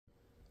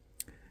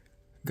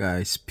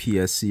Guys,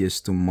 PSC is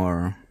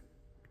tomorrow.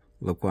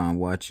 Look what I'm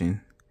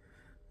watching.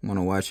 I'm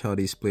gonna watch how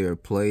this player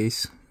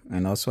plays.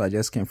 And also I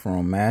just came from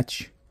a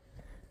match.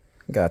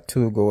 Got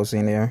 2 goals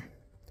in there.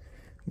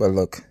 But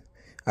look,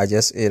 I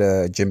just ate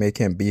a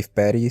Jamaican beef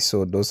patty.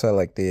 So those are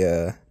like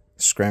the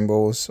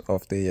scrambles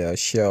of the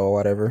shell or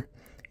whatever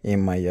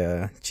in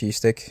my cheese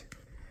stick.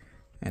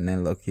 And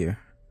then look here.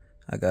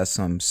 I got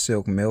some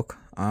silk milk,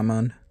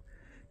 almond.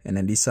 And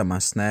then these are my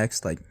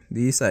snacks. Like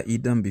these, I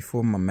eat them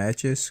before my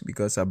matches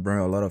because I burn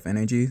a lot of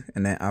energy.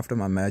 And then after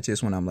my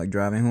matches, when I'm like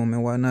driving home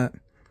and whatnot.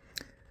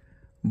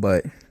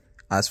 But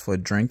as for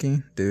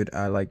drinking, dude,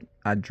 I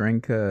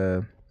drink.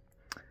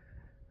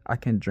 I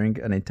can drink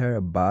an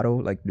entire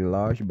bottle, like the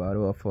large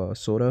bottle of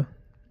soda.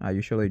 I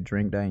usually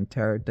drink that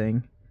entire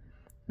thing,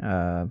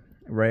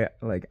 right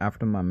like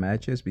after my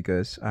matches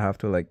because I have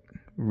to like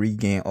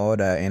regain all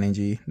that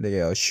energy,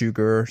 the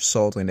sugar,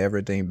 salt, and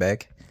everything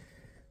back.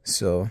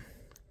 So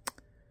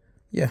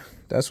yeah,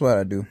 that's what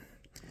I do.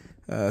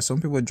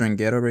 Some people drink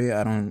Gatorade.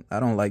 I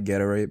don't like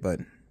Gatorade, but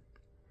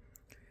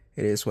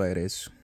it is what it is.